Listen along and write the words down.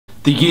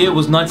The year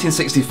was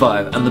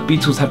 1965 and the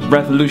Beatles had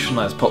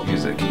revolutionised pop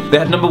music. They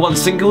had #1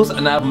 singles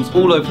and albums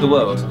all over the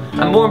world,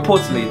 and more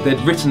importantly,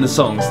 they'd written the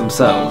songs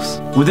themselves.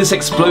 With this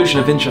explosion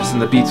of interest in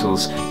the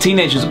Beatles,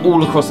 teenagers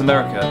all across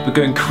America were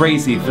going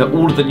crazy for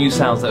all of the new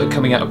sounds that were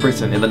coming out of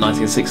Britain in the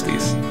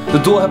 1960s.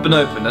 The door had been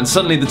opened and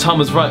suddenly the time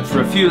was right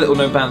for a few little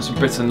known bands from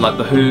Britain like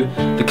The Who,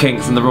 The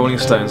Kinks and The Rolling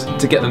Stones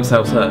to get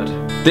themselves heard.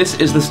 This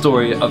is the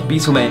story of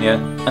Beatlemania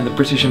and the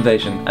British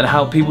invasion and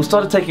how people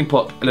started taking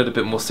pop a little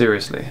bit more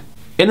seriously.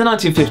 In the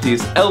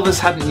 1950s, Elvis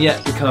hadn't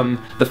yet become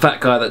the fat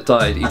guy that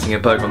died eating a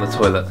burger on the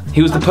toilet.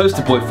 He was the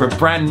poster boy for a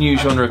brand new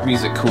genre of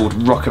music called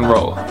rock and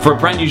roll, for a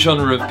brand new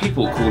genre of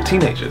people called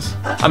teenagers.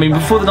 I mean,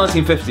 before the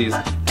 1950s,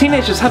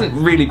 teenagers hadn't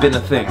really been a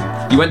thing.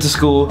 You went to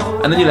school,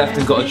 and then you left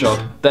and got a job,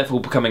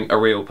 therefore becoming a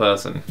real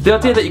person. The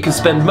idea that you could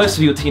spend most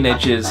of your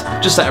teenage years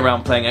just sat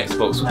around playing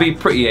Xbox would be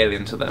pretty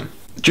alien to them.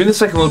 During the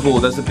Second World War,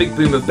 there was a big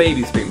boom of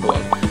babies being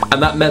born,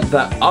 and that meant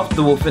that after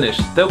the war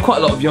finished, there were quite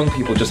a lot of young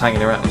people just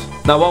hanging around.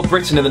 Now, while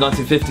Britain in the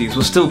 1950s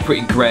was still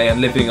pretty grey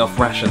and living off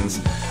rations,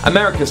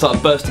 America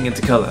started bursting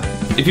into colour.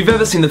 If you've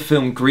ever seen the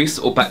film Grease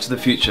or Back to the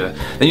Future,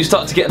 then you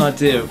start to get an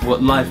idea of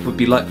what life would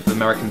be like for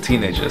American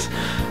teenagers.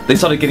 They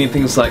started getting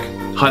things like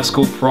high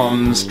school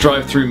proms,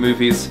 drive-through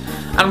movies,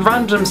 and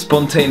random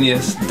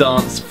spontaneous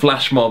dance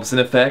flash mobs in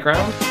a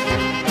fairground.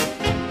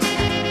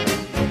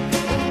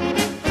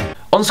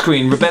 On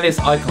screen, rebellious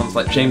icons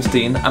like James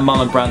Dean and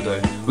Marlon Brando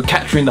were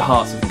capturing the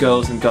hearts of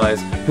girls and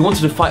guys who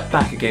wanted to fight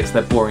back against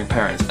their boring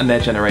parents and their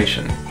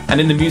generation.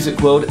 And in the music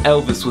world,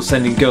 Elvis was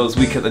sending girls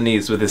weak at the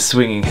knees with his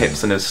swinging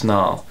hips and his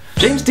snarl.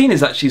 James Dean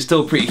is actually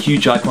still a pretty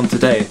huge icon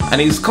today, and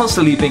he's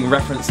constantly being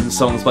referenced in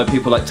songs by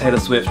people like Taylor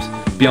Swift,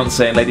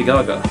 Beyonce and Lady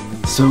Gaga.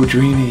 So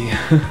dreamy.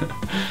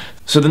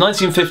 So the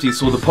 1950s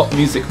saw the pop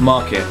music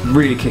market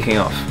really kicking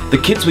off. The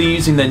kids were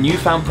using their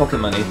newfound pocket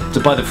money to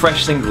buy the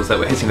fresh singles that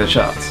were hitting the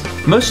charts.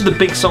 Most of the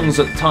big songs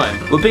at the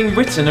time were being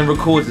written and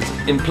recorded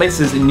in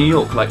places in New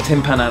York like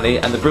Tin Pan Alley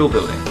and the Brill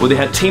Building, where they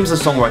had teams of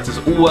songwriters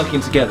all working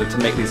together to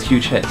make these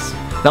huge hits.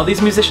 Now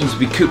these musicians would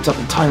be cooped up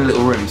in tiny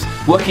little rooms,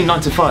 working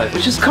 9 to 5,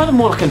 which is kind of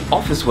more like an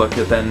office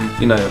worker than,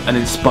 you know, an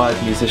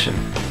inspired musician.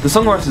 The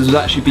songwriters would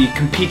actually be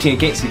competing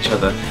against each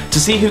other to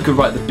see who could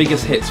write the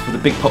biggest hits for the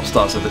big pop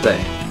stars of the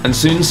day. And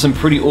soon some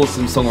pretty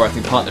awesome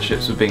songwriting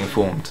partnerships were being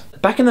formed.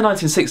 Back in the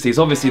 1960s,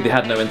 obviously they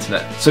had no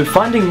internet, so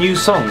finding new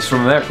songs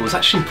from America was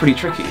actually pretty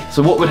tricky.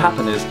 So what would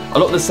happen is, a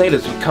lot of the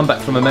sailors would come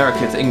back from America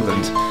to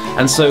England,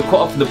 and so quite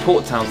often the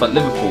port towns like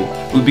Liverpool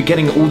would be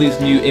getting all these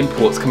new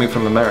imports coming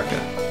from America.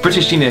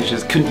 British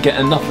teenagers couldn't get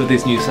enough of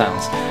these new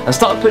sounds, and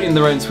started putting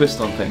their own twist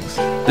on things.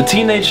 The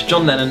teenage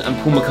John Lennon and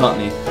Paul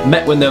McCartney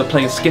met when they were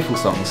playing skiffle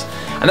songs,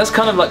 and that's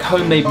kind of like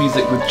homemade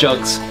music with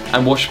jugs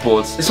and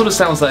washboards. It sort of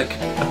sounds like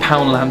a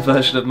Poundland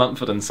version of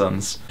Mumford &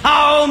 Sons.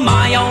 Oh,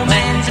 my old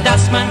man's a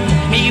dustman,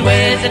 he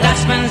wears a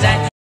dustman's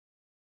hat.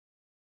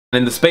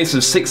 In the space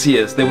of 6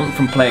 years, they went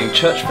from playing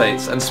church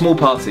fetes and small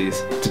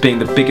parties to being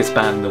the biggest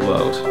band in the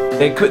world.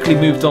 They quickly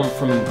moved on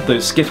from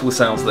those skiffle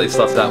sounds that they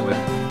started out with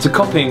to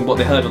copying what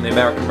they heard on the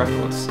American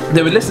records.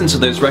 They would listen to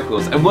those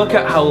records and work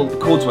out how the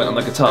chords went on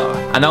the guitar.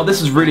 And now this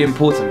is really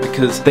important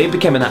because they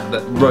became an act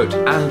that wrote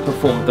and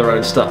performed their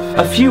own stuff.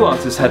 A few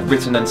artists had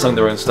written and sung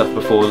their own stuff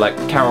before, like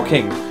Carole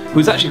King, who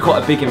was actually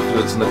quite a big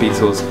influence on the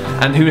Beatles,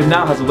 and who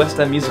now has a West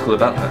End musical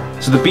about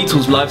her. So the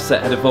Beatles' live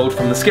set had evolved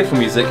from the skiffle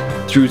music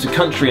through to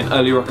country and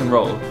early rock and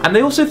roll. And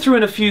they also threw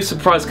in a few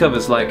surprise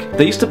covers, like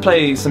they used to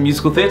play some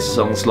musical theatre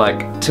songs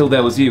like Till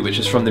There Was You, which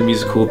is from the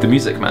musical The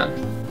Music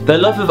Man. Their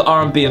love of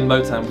R&B and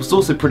Motown was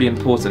also pretty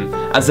important,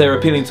 as they were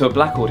appealing to a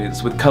black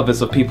audience with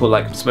covers of people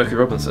like Smokey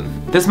Robinson.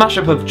 This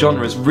mashup of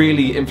genres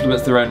really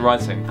influenced their own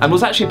writing, and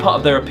was actually part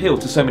of their appeal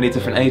to so many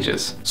different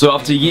ages. So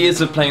after years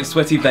of playing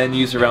sweaty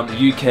venues around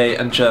the UK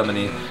and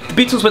Germany, the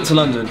Beatles went to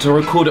London to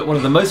record at one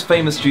of the most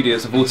famous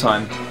studios of all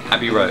time,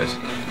 Abbey Road.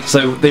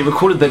 So they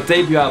recorded their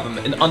debut album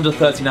in under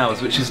 13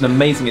 hours, which is an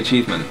amazing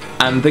achievement,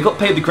 and they got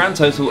paid the grand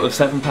total of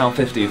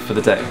 £7.50 for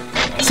the day.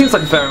 Seems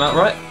like a fair amount,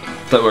 right?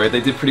 Don't worry,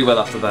 they did pretty well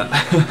after that.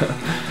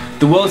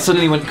 The world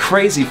suddenly went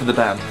crazy for the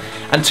band,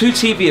 and 2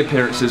 TV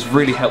appearances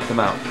really helped them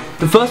out.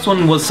 The first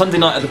one was Sunday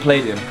night at the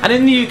Palladium, and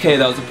in the UK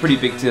that was a pretty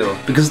big deal,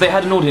 because they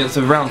had an audience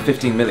of around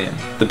 15 million.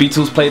 The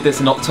Beatles played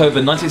this in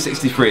October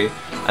 1963,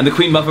 and the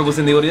Queen Mother was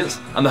in the audience,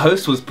 and the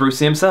host was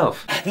Brucey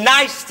himself.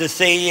 Nice to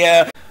see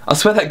you. I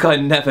swear that guy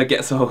never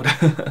gets old.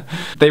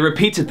 They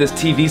repeated this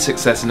TV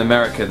success in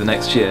America the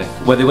next year,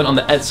 where they went on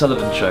the Ed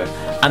Sullivan Show,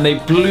 and they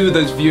blew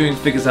those viewing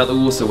figures out the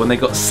water when they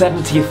got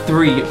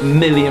 73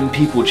 million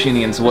people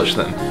tuning in to watch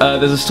them.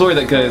 There's a story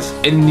that goes,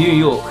 in New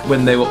York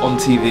when they were on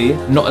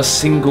TV, not a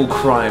single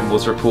crime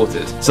was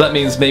reported. So that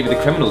means maybe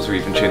the criminals were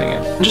even tuning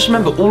in. And just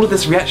remember, all of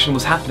this reaction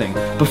was happening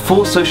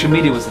before social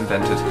media was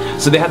invented,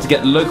 so they had to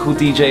get local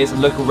DJs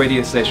and local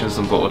radio stations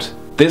on board.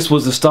 This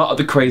was the start of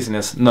the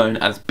craziness known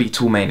as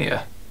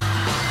Beatlemania.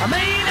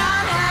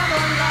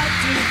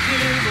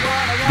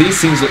 These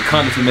scenes look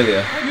kind of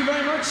familiar. Thank you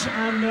very much,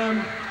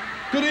 and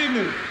good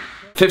evening.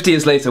 50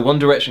 years later, One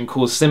Direction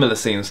caused similar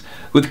scenes,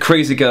 with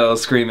crazy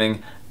girls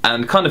screaming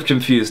and kind of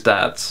confused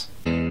dads.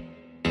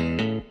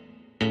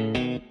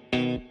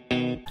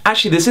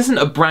 Actually, this isn't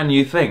a brand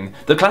new thing.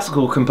 The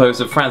classical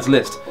composer Franz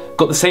Liszt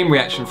got the same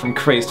reaction from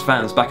crazed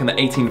fans back in the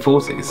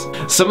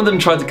 1840s. Some of them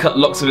tried to cut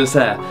locks of his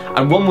hair,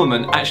 and one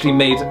woman actually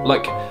made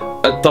like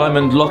a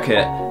diamond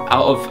locket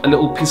out of a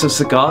little piece of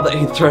cigar that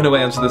he'd thrown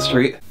away onto the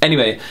street.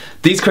 Anyway,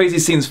 these crazy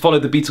scenes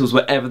followed the Beatles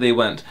wherever they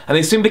went, and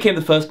they soon became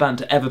the first band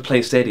to ever play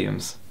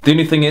stadiums. The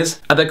only thing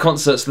is, at their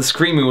concerts the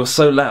screaming was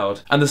so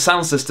loud, and the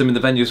sound system in the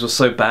venues was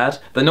so bad,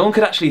 that no one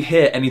could actually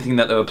hear anything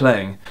that they were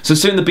playing. So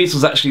soon the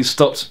Beatles actually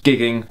stopped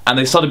gigging, and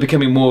they started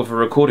becoming more of a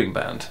recording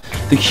band.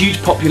 The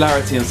huge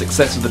popularity and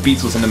success of the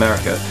Beatles in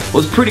America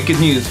was pretty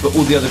good news for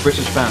all the other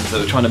British bands that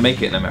were trying to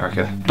make it in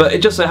America. But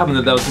it just so happened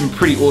that there was some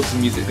pretty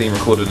awesome music being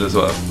recorded as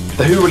well.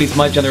 The Who released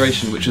My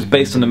Generation, which was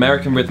based on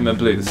American rhythm and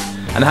blues,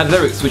 and had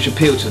lyrics which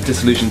appealed to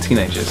disillusioned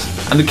teenagers.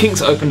 And the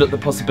Kinks opened up the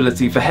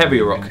possibility for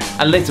heavier rock,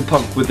 and later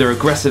punk with their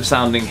aggressive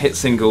sounding hit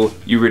single,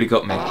 You Really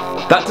Got Me.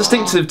 That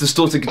distinctive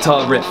distorted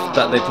guitar riff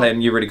that they play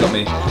in You Really Got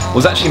Me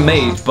was actually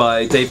made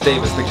by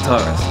Davies, the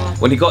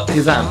guitarist, when he got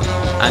his amp,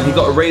 and he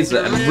got a razor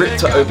and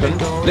ripped it open.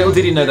 Little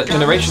did he know that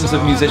generations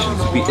of musicians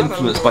would be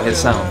influenced by his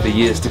sound for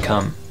years to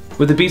come.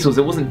 With the Beatles,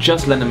 it wasn't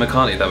just Lennon and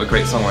McCartney that were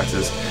great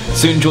songwriters.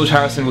 Soon George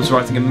Harrison was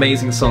writing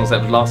amazing songs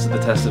that have lasted the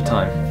test of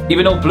time.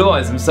 Even old Blue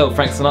Eyes himself,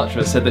 Frank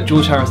Sinatra, said that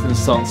George Harrison's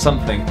song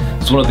Something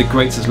was one of the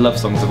greatest love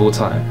songs of all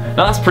time.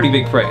 Now that's pretty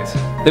big praise.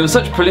 They were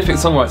such prolific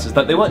songwriters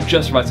that they weren't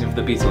just writing for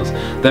the Beatles,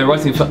 they were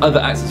writing for other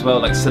acts as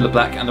well, like Cilla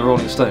Black and the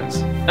Rolling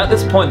Stones. At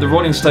this point the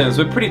Rolling Stones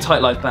were a pretty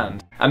tight live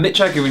band, and Mick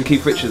Jagger and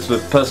Keith Richards were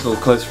personal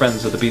close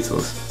friends of the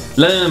Beatles.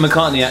 Lennon and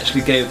McCartney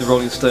actually gave the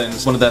Rolling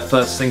Stones one of their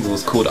first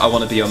singles called I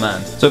Wanna Be Your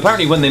Man. So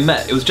apparently when they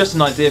met, it was just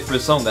an idea for a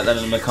song that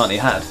Lennon and McCartney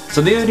had.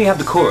 So they only had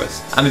the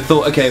chorus, and they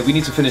thought, okay, we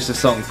need to finish this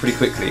song pretty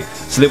quickly.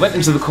 So they went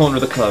into the corner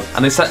of the club,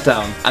 and they sat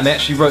down, and they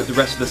actually wrote the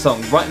rest of the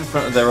song right in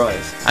front of their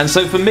eyes. And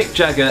so for Mick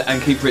Jagger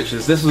and Keith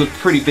Richards, this was a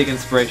pretty big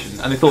inspiration,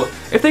 and they thought,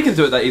 if they can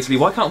do it that easily,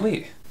 why can't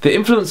we? The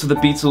influence of the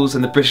Beatles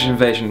and the British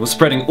invasion was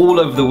spreading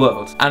all over the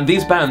world, and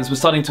these bands were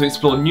starting to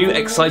explore new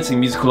exciting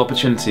musical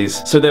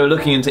opportunities. So they were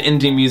looking into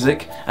indie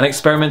music and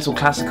experimental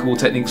classical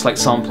techniques like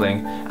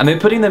sampling, and they were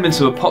putting them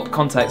into a pop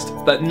context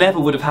that never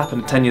would have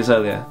happened 10 years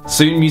earlier.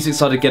 Soon music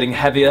started getting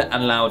heavier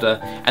and louder,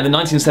 and the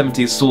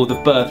 1970s saw the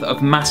birth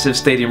of massive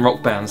stadium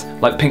rock bands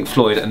like Pink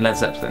Floyd and Led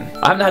Zeppelin.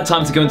 I haven't had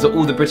time to go into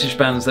all the British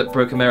bands that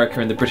broke America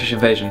in the British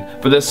invasion,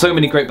 but there's so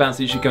many great bands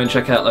that you should go and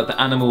check out, like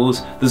the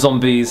Animals, the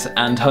Zombies,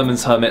 and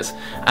Herman's Hermits,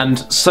 and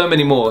so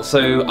many more,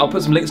 so I'll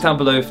put some links down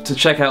below to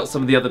check out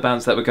some of the other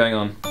bands that were going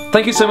on.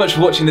 Thank you so much for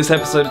watching this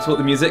episode of Talk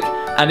the Music,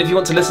 and if you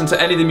want to listen to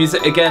any of the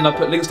music, again I'll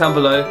put links down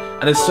below,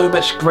 and there's so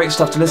much great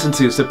stuff to listen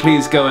to, so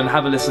please go and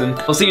have a listen.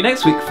 I'll see you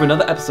next week for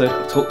another episode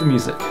of Talk the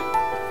Music.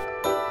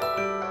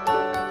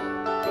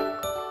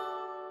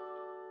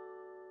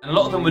 And a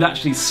lot of them would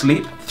actually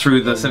sleep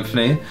through the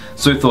symphony,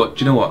 so we thought,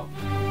 do you know what,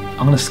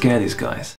 I'm gonna scare these guys.